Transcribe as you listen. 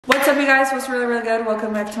What's up, you guys? What's really good?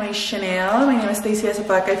 Welcome back to my channel. My name is Stacey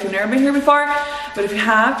Apodaca if you've never been here before, but if you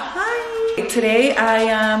have, hi! Today I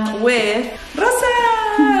am with Rosa!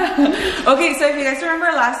 Okay, so if you guys remember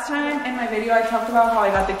last time in my video I talked about how I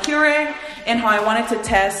got the Keurig and how I wanted to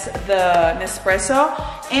test the Nespresso,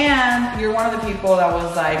 and you're one of the people that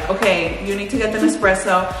was like, okay, you need to get the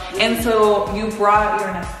Nespresso, and so you brought your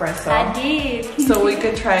Nespresso. I did. So we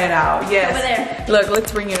could try it out. Yes. Over there. Look,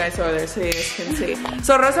 let's bring you guys over there so you guys can see.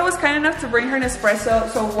 So Rosa was kind enough to bring her Nespresso,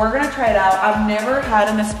 so we're gonna try it out. I've never had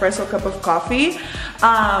an espresso cup of coffee.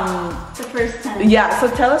 The first time. Yeah, so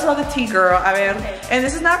tell us about the tea, girl. I mean, Okay. and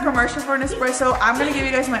this is not a commercial for Nespresso. I'm gonna give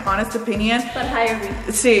you guys my honest opinion. But hire me.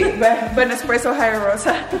 Sí, but Nespresso hire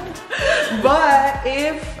Rosa. But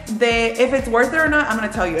if it's worth it or not, I'm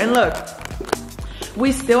gonna tell you. And look,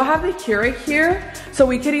 we still have the Keurig here, so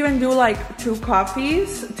we could even do like 2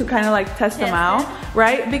 coffees to kind of like test them out,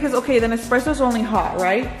 right? Because okay, the Nespresso is only hot,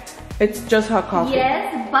 right? It's just hot coffee.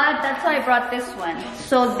 Yes, but that's why I brought this one.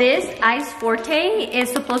 So this Ice Forte is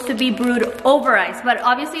supposed to be brewed over ice, but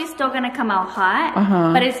obviously it's still gonna come out hot,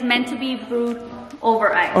 but it's meant to be brewed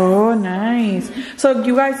over ice. Oh, nice. So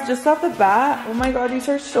you guys, just off the bat, oh my god, these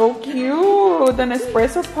are so cute. The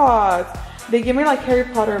Nespresso pots. They give me like Harry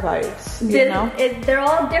Potter vibes, you know? They're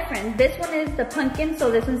all different. This one is the pumpkin, so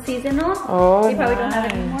this one's seasonal. Oh, they probably don't have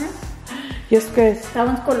it anymore. Yes, guys. That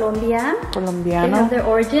one's Colombia. Colombiano. They have their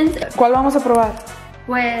origins. ¿Cuál vamos a probar?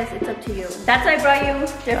 Pues, it's up to you. That's why I brought you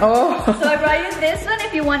different. Oh. So I brought you this one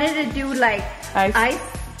if you wanted to do like ice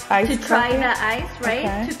to try the ice, right?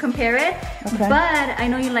 Okay. To compare it. Okay. But I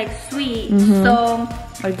know you like sweet, so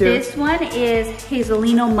I do. this one is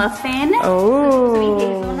Hazelino Muffin. Oh. Sweet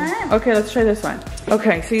hazelnut. Okay, let's try this one.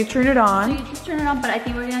 Okay, so you turn it So on. you just turn it on, but I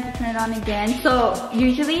think we're gonna have to turn it on again. So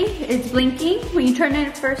usually it's blinking. When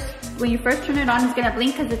you first turn it on, it's gonna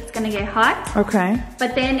blink because it's gonna get hot. Okay.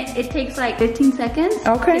 But then it takes like 15 seconds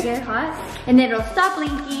Okay. to get hot. And then it'll stop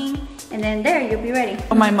blinking. And then there, you'll be ready.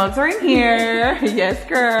 Oh, my mugs are in here. Yes,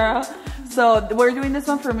 girl. So we're doing this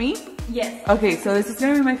one for me? Yes. Okay, so this is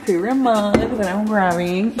gonna be my favorite mug that I'm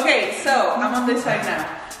grabbing. Okay, so I'm on this side now.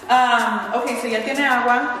 Okay, so ya tiene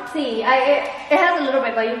agua. See, it has a little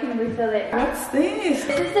bit, but you can refill it. What's this?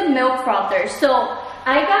 This is the milk frother. So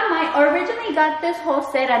I originally got this whole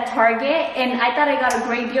set at Target, and I thought I got a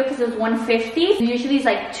great deal because it was $150. Usually it's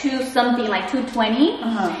like $2 like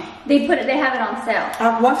 $220. They have it on sale.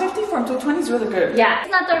 $150 from $220 is really good. Yeah,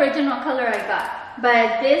 it's not the original color I got,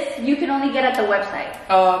 but this you can only get at the website.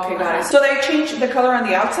 Oh, okay, got it. So they changed the color on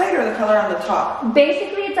the outside or the color on the top?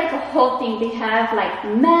 Basically, it's like a whole thing. They have like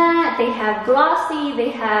matte, they have glossy,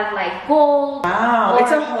 they have like gold. Wow,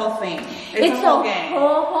 it's a whole thing. It's a whole game.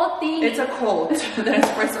 whole thing. It's a cult. The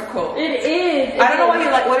Nespresso cult. It is. I don't know what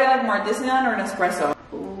you like. What do you like more, Disneyland or Nespresso?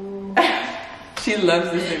 She loves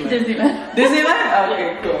Disneyland. Disneyland. Disneyland?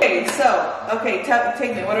 Okay, cool. Okay, so,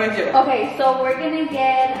 take me. What do I do? Okay, so we're gonna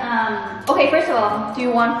get, okay, first of all, do you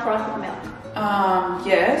want frosted milk?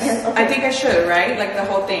 Yes. Yes, okay. I think I should, right? Like the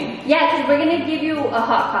whole thing. Yeah, because we're gonna give you a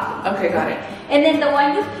hot coffee. Okay, got it. And then the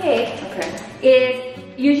one you pick is,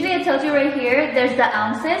 usually it tells you right here, there's the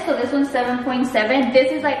ounces, so this one's 7.7.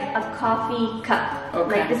 This is like a coffee cup.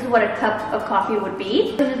 Okay. Like this is what a cup of coffee would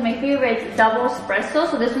be. This is my favorite, it's double espresso,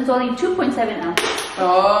 so this one's only 2.7 ounces.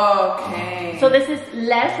 Okay. So this is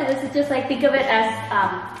less, so this is just like, think of it as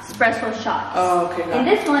espresso shots. Oh, okay, got it. And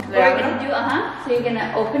this one, we're gonna do, so you're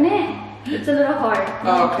gonna open it. It's a little hard.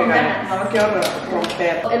 Oh, okay, got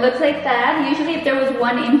it. It looks like that. Usually if there was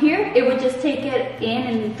one in here, it would just take it in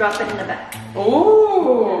and drop it in the back.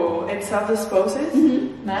 Oh, it self-disposes?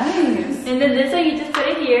 Nice. And then this one, you just put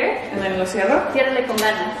it here. And then lo cierro? Ciérrale con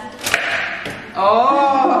ganas.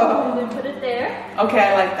 Oh. And then put it there. Okay,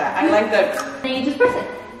 I like that. I like that. Then you just press it.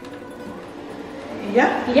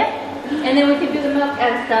 Yeah? Yep. And then we can do the milk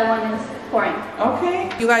as that one is pouring.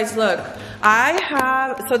 Okay. You guys, look.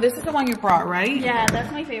 So this is the one you brought, right? Yeah,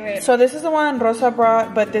 that's my favorite. So this is the one Rosa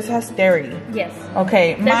brought, but this has dairy. Yes.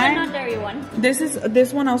 Okay. There's a non-dairy one.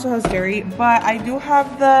 This one also has dairy, but I do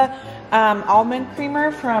have the almond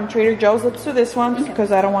creamer from Trader Joe's. Let's do this one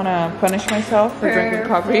because I don't want to punish myself for drinking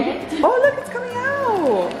coffee. Oh, look, it's coming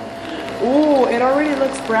out. Ooh, it already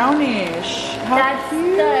looks brownish. That's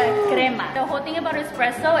the crema. The whole thing about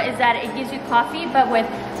espresso is that it gives you coffee, but with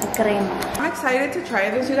crema. I'm excited to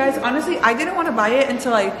try this, you guys. Honestly, I didn't want to buy it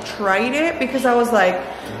until I tried it because I was like,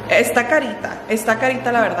 está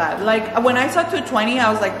carita la verdad. Like when I saw $220,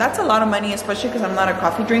 I was like, that's a lot of money, especially because I'm not a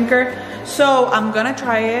coffee drinker. So I'm gonna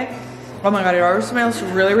try it. Oh my god, it already smells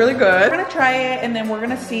really, really good. We're gonna try it and then we're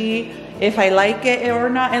gonna see if I like it or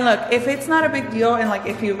not. And look, if it's not a big deal and like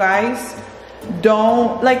if you guys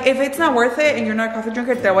don't, like, if it's not worth it and you're not a coffee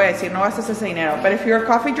drinker, te voy a decir, no gastes ese dinero. But if you're a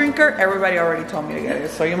coffee drinker, everybody already told me to get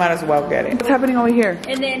it, so you might as well get it. What's happening over here?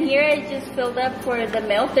 And then here I just filled up for the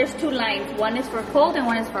milk. There's 2 lines. One is for cold and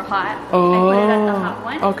one is for hot. Oh. I put it at the hot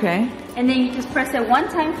one. Okay. And then you just press it 1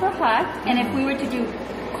 time for hot. And if we were to do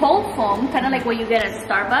cold foam, kind of like what you get at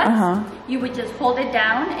Starbucks, you would just hold it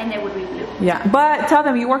down and it would be blue. Yeah, but tell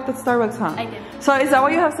them you worked at Starbucks, huh? I did. So is that why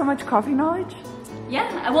you have so much coffee knowledge?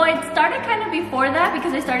 Yeah, well, it started kind of before that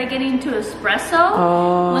because I started getting into espresso.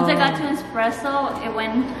 Oh. Once I got to espresso,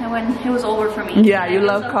 it was over for me. Yeah, you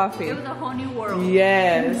love coffee. It was a whole new world.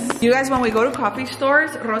 Yes. You guys, when we go to coffee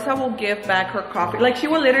stores, Rosa will give back her coffee. Like, she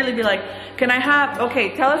will literally be like, can I have,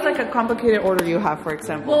 okay, tell us like a complicated order you have, for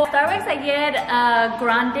example. Well, Starbucks, I get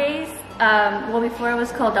grandes. Well, before it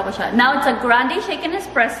was called double shot. Now it's a grande shaken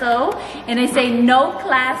espresso, and I say no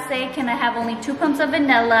classic. Can I have only 2 pumps of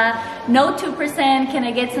vanilla? No 2%. Can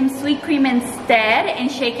I get some sweet cream instead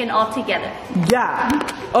and shaken all together? Yeah.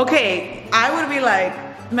 Okay, I would be like,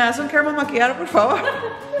 me das un caramel macchiato, por favor,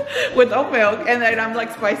 with oat milk, and then I'm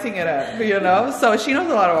like spicing it up, you know? So she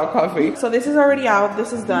knows a lot about coffee. So this is already out.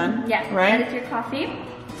 This is done. Yeah. Right. That is your coffee.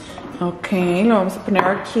 Okay, lo vamos a poner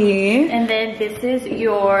aquí. And then this is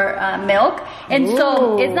your milk. And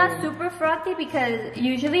so it's not super frothy because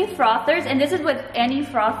usually frothers, and this is with any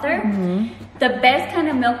frother, the best kind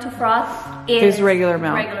of milk to froth is regular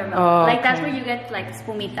milk. Regular milk. Oh, like okay. that's where you get like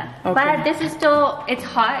spumita. Okay. But this is still, it's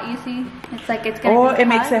hot, you see? It's like it's gonna be hot. It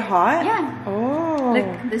makes it hot? Yeah. Oh.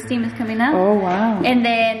 Look, the steam is coming out. Oh, wow. And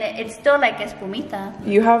then it's still like espumita.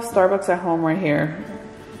 You have Starbucks at home right here.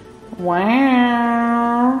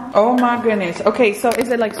 Wow. Oh my goodness. Okay, so is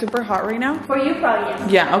it like super hot right now? For you,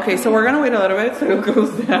 probably. Yeah, okay, so we're gonna wait a little bit so it goes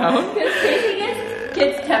down. Because Stacey gets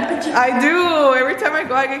kids' temperature. I do. Every time I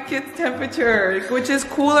go, I get kids' temperature, which is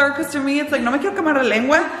cooler because to me, it's like, no me quiero quemar la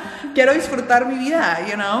lengua. Quiero disfrutar mi vida,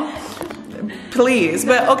 you know? Please.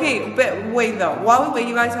 But okay, but wait though. While we wait,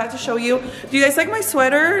 you guys, I have to show you. Do you guys like my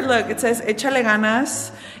sweater? Look, it says Échale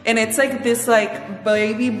ganas. And it's like this like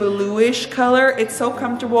baby bluish color. It's so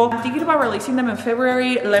comfortable. I'm thinking about releasing them in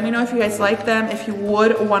February. Let me know if you guys like them, if you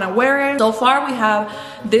would want to wear it. So far we have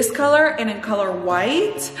this color and in color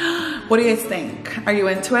white. What do you guys think? Are you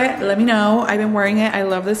into it? Let me know. I've been wearing it. I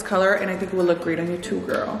love this color and I think it will look great on you too,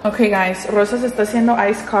 girl. Okay guys, Rosa se está haciendo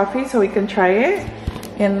iced coffee so we can try it.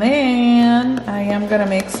 And then I am gonna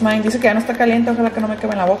mix mine. Dice que ya no está caliente, ojalá que no me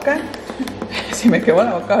queme la boca. Si me quemo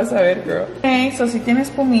la boca vas a ver, girl. Okay, so si tiene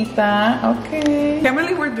espumita, okay. Can't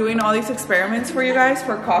believe we're doing all these experiments for you guys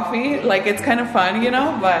for coffee. Like, it's kind of fun, you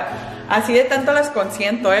know, but así de tanto las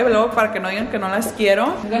consiento, luego para que no digan que no las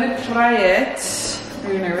quiero. I'm gonna try it.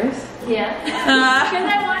 Are you nervous? Yeah. Because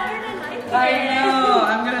I want her to like it. I know,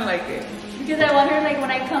 I'm gonna like it. Because I want her, like,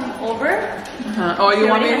 when I come over, oh, you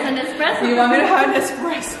want me to have an espresso? You want me to have an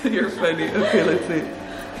espresso? You're funny. Okay, let's see.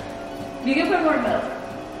 You can put more milk.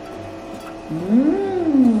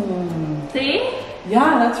 Mmm. See?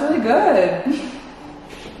 Yeah, that's really good.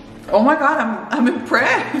 Oh my god, I'm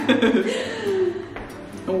impressed.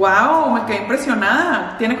 Wow, me quedé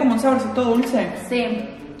impresionada. Tiene como un saborcito dulce. Sí.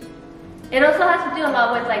 It also has to do a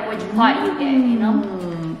lot with like which pot you get, you know?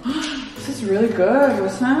 This is really good,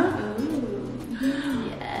 Rosa.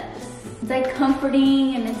 It's like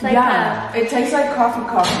comforting and it's like it tastes like coffee.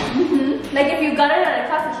 Like if you got it at a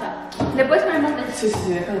coffee shop. Le puedes poner más leche.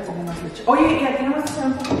 Sí, déjale pongo más leche. Oye, ¿y aquí no vas a hacer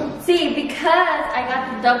un poquito? See, because I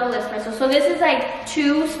got the double espresso. So this is like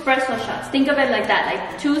 2 espresso shots. Think of it like that,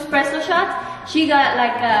 like 2 espresso shots. She got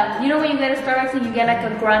like, you know when you get a Starbucks and you get like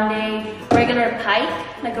a grande regular pike,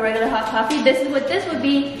 like a regular hot coffee? This is what this would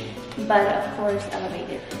be, but of course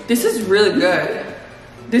elevated. This is really good.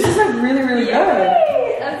 This is like really, really good.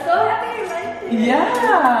 I'm so happy you liked it.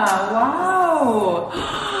 Yeah, wow.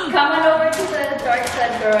 Come on over to the dark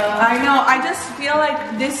side, girl. I know, I just feel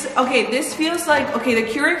like this, okay, this feels like, okay, the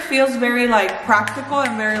Keurig feels very like practical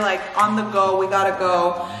and very like on the go, we gotta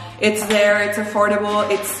go. It's there, it's affordable,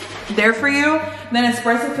 it's there for you. Then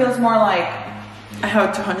espresso feels more like, I have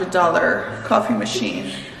a $200 coffee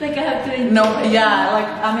machine. Like I have to enjoy. No, yeah, like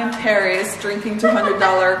I'm in Paris drinking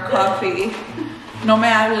 $200 coffee. No me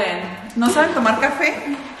hablen. ¿No saben tomar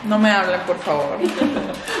café? No me hablen, por favor.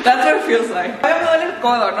 That's what it feels like. Me duele el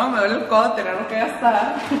codo, ¿no? Me duele el codo tenerlo que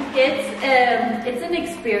gastar. It's an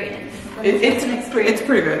experience. It's an experience. It's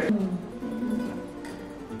pretty good.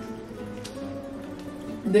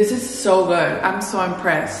 This is so good. I'm so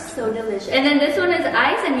impressed. So delicious. And then this one is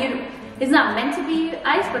ice, and It's not meant to be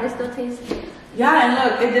ice, but it still tastes. Yeah, and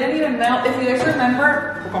look, it didn't even melt. If you guys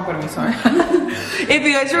remember, if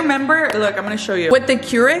you guys remember, look, I'm gonna show you. With the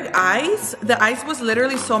Keurig ice, the ice was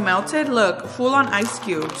literally so melted. Look, full on ice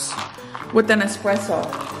cubes with an espresso.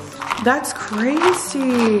 That's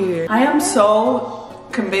crazy. I am so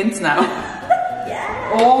convinced now.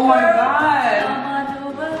 Yeah. Oh my God.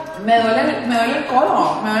 Me duele el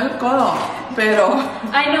codo, pero.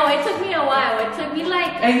 I know, it took me a while. It took me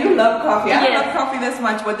like. And you love coffee. Yes. I don't love coffee this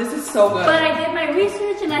much, but this is so good. But I did my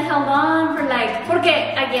research and I held on for like,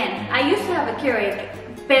 porque again, I used to have a Keurig,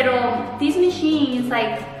 pero these machines,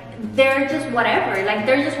 like, they're just whatever. Like,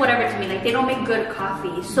 they're just whatever to me. Like, they don't make good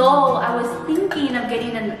coffee. So I was thinking of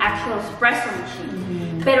getting an actual espresso machine.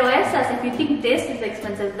 Pero esas, if you think this is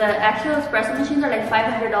expensive, the actual espresso machines are like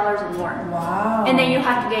 $500 or more. Wow. And then you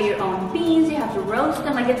have to get your own beans, you have to roast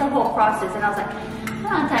them, like it's a whole process. And I was like, I don't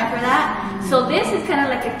have time for that. So this is kind of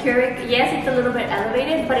like a Keurig. Yes, it's a little bit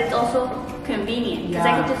elevated, but it's also convenient. Because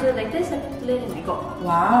I can just do it like this, I put it and I go.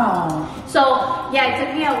 Wow. So yeah, it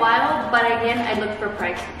took me a while, but again, I looked for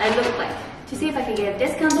price. I looked like, to see if I could get a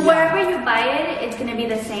discount. So wherever you buy it, it's gonna be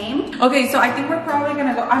the same. Okay, so I think we're probably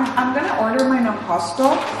gonna go, I'm gonna order mine on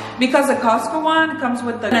Costco because the Costco one comes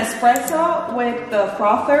with the Nespresso, with the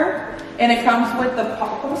frother, and it comes with the,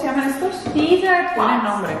 ¿cómo se llaman estos? These are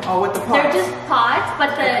pots. Oh, with the pots. They're just pots,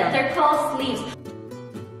 but they're called sleeves.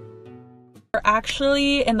 We're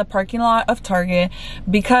actually in the parking lot of Target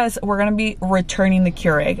because we're gonna be returning the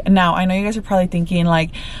Keurig. Now, I know you guys are probably thinking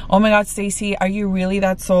like, oh my God, Stacey, are you really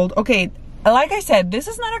that sold? Okay, like I said, this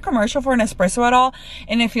is not a commercial for Nespresso at all,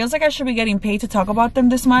 and it feels like I should be getting paid to talk about them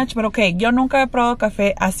this much, but okay, yo nunca he probado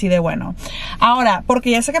café así de bueno. Ahora, porque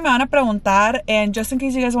ya sé que me van a preguntar, and just in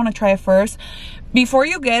case you guys want to try it first, before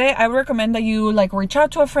you get it, I would recommend that you like reach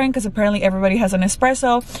out to a friend, because apparently everybody has an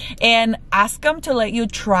espresso, and ask them to let you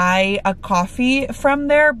try a coffee from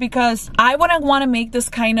there, because I wouldn't want to make this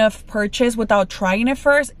kind of purchase without trying it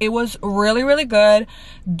first. It was really, really good.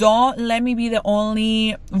 Don't let me be the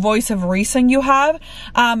only voice of reason you have.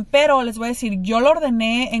 Pero les voy a decir, yo lo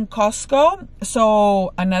ordené en Costco.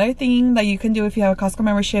 So another thing that you can do if you have a Costco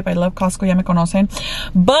membership, I love Costco, ya me conocen,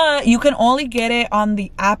 but you can only get it on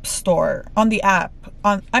the app store, on the app.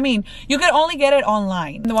 You can only get it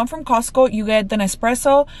online. The one from Costco, you get the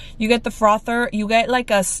Nespresso, you get the frother, you get like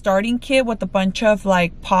a starting kit with a bunch of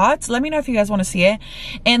like pots. Let me know if you guys want to see it.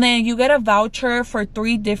 And then you get a voucher for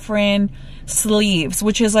 3 different sleeves,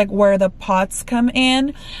 which is like where the pots come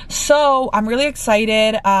in. So I'm really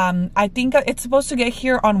excited. I think it's supposed to get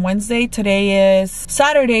here on Wednesday. Today is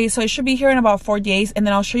Saturday, so it should be here in about 4 days, and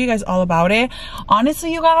then I'll show you guys all about it.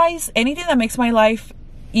 Honestly, you guys, anything that makes my life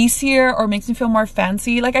easier or makes me feel more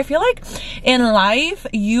fancy, like I feel like in life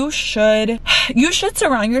you should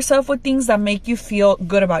surround yourself with things that make you feel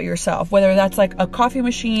good about yourself, whether that's like a coffee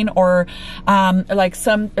machine or like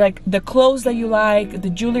the clothes that you like, the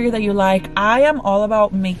jewelry that you like. I am all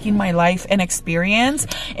about making my life an experience,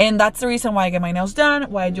 and that's the reason why I get my nails done,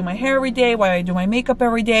 why I do my hair every day, why I do my makeup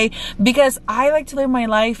every day, because I like to live my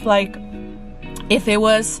life like if it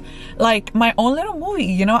was like my own little movie,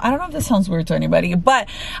 you know? I don't know if this sounds weird to anybody, but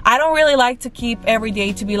I don't really like to keep every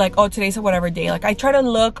day to be like, oh, today's a whatever day. Like I try to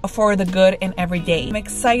look for the good in every day. I'm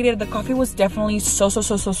excited. The coffee was definitely so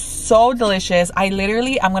delicious. I'm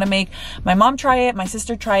gonna make my mom try it, my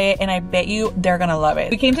sister try it, and I bet you they're gonna love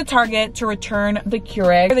it. We came to Target to return the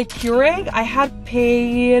Keurig. For the Keurig, I had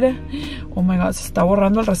paid, oh my God, se está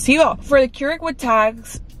borrando el recibo. For the Keurig with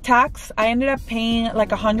tax, I ended up paying like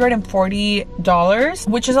 $140,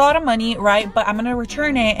 which is a lot of money, right? But I'm gonna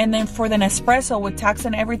return it. And then for the Nespresso with tax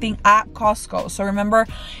and everything at Costco, so remember,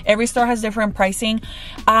 every store has different pricing.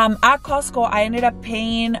 At Costco, I ended up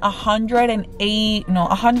paying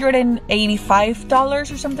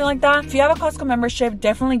 $185 or something like that. If you have a Costco membership,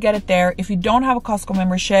 definitely get it there. If you don't have a Costco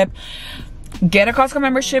membership, get a Costco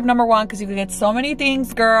membership, number one, because you can get so many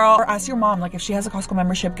things, girl. Or ask your mom, like if she has a Costco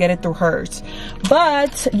membership, get it through hers.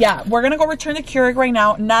 But yeah, we're gonna go return the Keurig right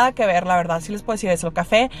now. Nada que ver, la verdad. Si les puedo decir eso,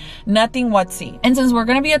 café, nothing whatsy. And since we're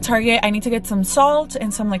gonna be at Target, I need to get some salt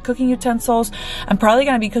and some like cooking utensils. I'm probably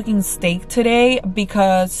gonna be cooking steak today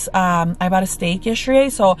because I bought a steak yesterday.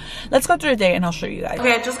 So let's go through the day and I'll show you guys.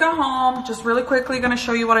 Okay, I just got home. Just really quickly gonna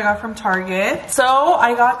show you what I got from Target. So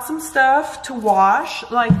I got some stuff to wash,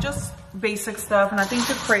 like just basic stuff, nothing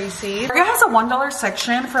too crazy. Target has a $1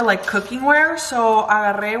 section for like cookware, so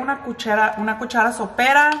agarré una cuchara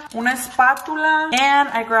sopera, una espátula, and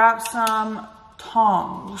I grabbed some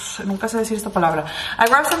tongs. Nunca sé decir esta palabra. I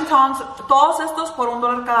grabbed some tongs. Todos estos por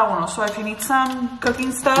 $1 cada uno. So if you need some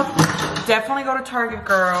cooking stuff, definitely go to Target,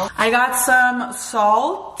 girl. I got some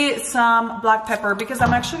salt, some black pepper, because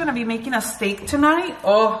I'm actually gonna be making a steak tonight.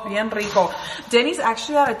 Oh, bien rico. Denny's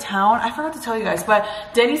actually out of town. I forgot to tell you guys, but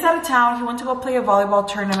Denny's out of town. He went to go play a volleyball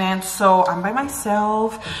tournament, so I'm by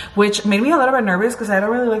myself, which made me a little bit nervous because I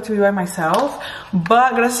don't really like to be by myself.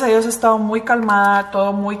 But gracias a Dios he estado muy calmada,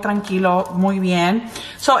 todo muy tranquilo, muy bien.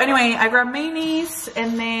 So anyway, I grabbed mayonnaise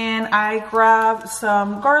and then I grabbed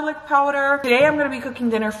some garlic powder. Today I'm gonna be cooking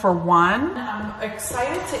dinner for one. I'm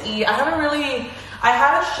excited to eat. I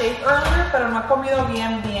had a shake earlier, pero no he comido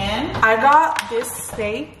bien. I got this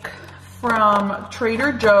steak from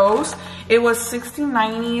Trader Joe's. It was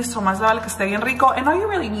 $16.90, so más vale que esté bien rico. And all you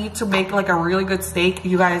really need to make like a really good steak,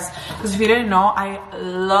 you guys, because if you didn't know, I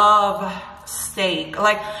love steak.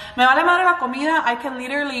 Like, me vale madre la comida. I can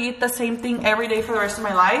literally eat the same thing every day for the rest of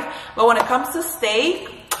my life. But when it comes to steak,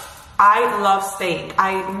 I love steak.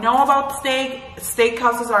 I know about steak.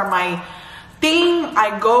 Steakhouses are my thing.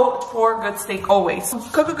 I go for good steak always. To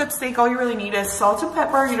cook a good steak, all you really need is salt and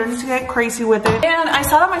pepper. You don't need to get crazy with it. And I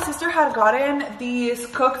saw that my sister had gotten these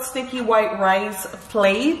cooked sticky white rice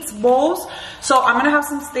plates, bowls. So I'm gonna have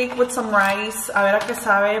some steak with some rice. A ver a qué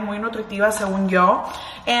sabe, muy nutritiva según yo.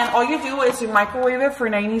 And all you do is you microwave it for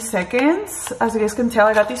 90 seconds. As you guys can tell,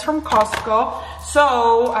 I got these from Costco.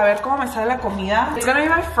 So, a ver cómo me sale la comida. It's gonna be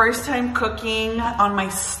my first time cooking on my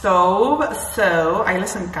stove. So, ahí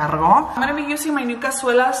les encargo. I'm gonna be using my new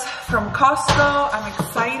cazuelas from Costco. I'm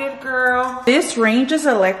excited, girl. This range is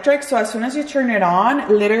electric, so as soon as you turn it on,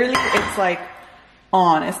 literally it's like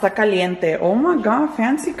on. Está caliente. Oh my god,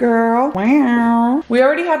 fancy girl. Wow. We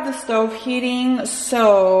already have the stove heating,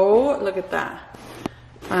 so look at that.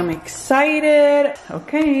 I'm excited.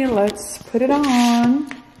 Okay, let's put it on.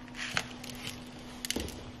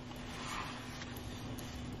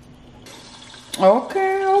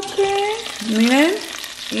 Okay. Miren.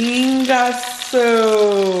 Ingaso.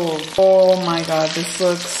 Oh my god, this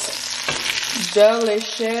looks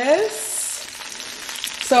delicious.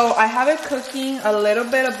 So I have it cooking a little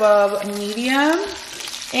bit above medium.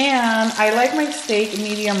 And I like my steak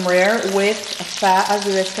medium rare with fat, as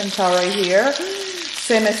you guys can tell right here.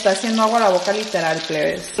 Se me está haciendo agua la boca literal,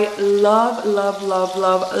 plebes. I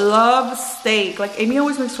love steak. Like, Amy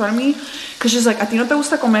always makes fun of me because she's like, a ti no te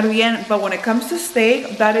gusta comer bien. But when it comes to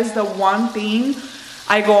steak, that is the one thing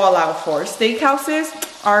I go all out for. Steakhouses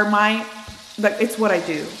are my, like, it's what I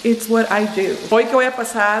do. It's what I do. Hoy que voy a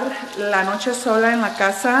pasar la noche sola en la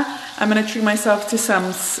casa, I'm gonna treat myself to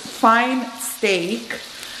some fine steak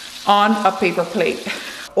on a paper plate.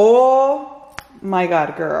 Oh my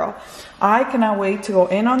god, girl. I cannot wait to go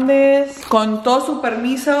in on this. Con todo su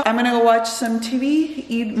permiso, I'm gonna go watch some TV,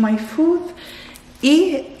 eat my food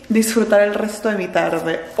y disfrutar el resto de mi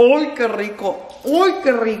tarde. ¡Uy, qué rico! ¡Uy,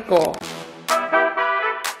 qué rico!